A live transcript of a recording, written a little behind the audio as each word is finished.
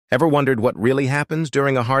Ever wondered what really happens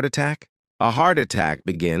during a heart attack? A heart attack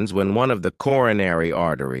begins when one of the coronary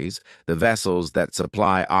arteries, the vessels that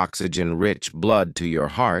supply oxygen-rich blood to your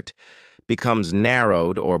heart, becomes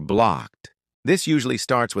narrowed or blocked. This usually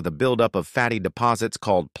starts with a buildup of fatty deposits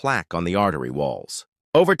called plaque on the artery walls.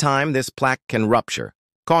 Over time, this plaque can rupture,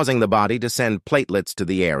 causing the body to send platelets to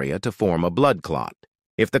the area to form a blood clot.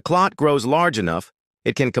 If the clot grows large enough,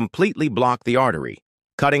 it can completely block the artery,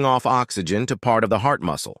 cutting off oxygen to part of the heart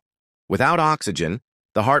muscle. Without oxygen,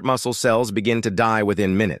 the heart muscle cells begin to die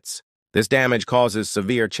within minutes. This damage causes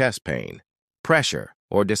severe chest pain, pressure,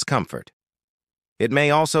 or discomfort. It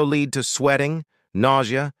may also lead to sweating,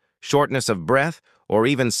 nausea, shortness of breath, or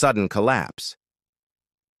even sudden collapse.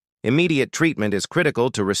 Immediate treatment is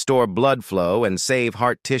critical to restore blood flow and save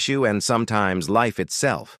heart tissue and sometimes life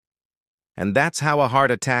itself. And that's how a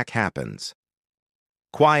heart attack happens.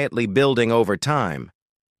 Quietly building over time,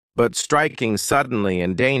 but striking suddenly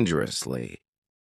and dangerously.